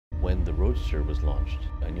when the Roadster was launched,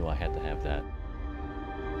 I knew I had to have that.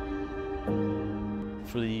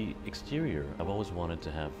 For the exterior, I've always wanted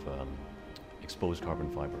to have exposed carbon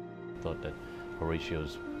fiber. I thought that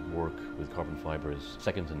Horatio's work with carbon fiber is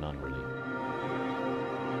second to none, really.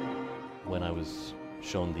 When I was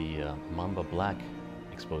shown the Mamba Black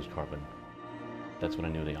exposed carbon, that's when I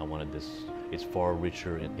knew that I wanted this. It's far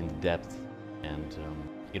richer in depth, and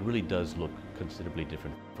it really does look considerably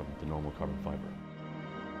different from the normal carbon fiber.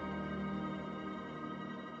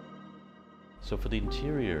 So for the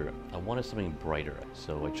interior, I wanted something brighter,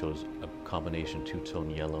 so I chose a combination two-tone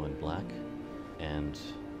yellow and black, and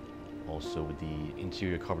also with the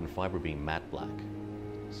interior carbon fiber being matte black.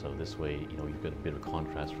 So this way, you've got a bit of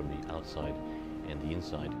contrast from the outside and the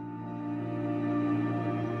inside.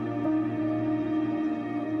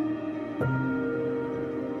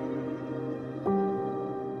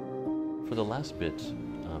 For the last bit,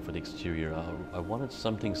 for the exterior, I wanted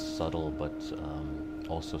something subtle but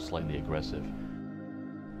also slightly aggressive.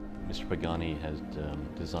 Mr. Pagani has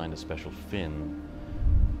designed a special fin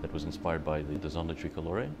that was inspired by the Zonda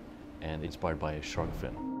tricolore and inspired by a shark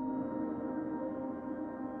fin.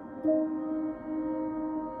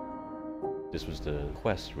 This was the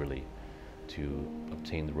quest, really, to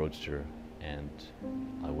obtain the Roadster, and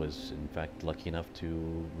I was, in fact, lucky enough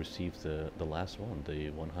to receive the last one, the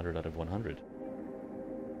 100 out of 100.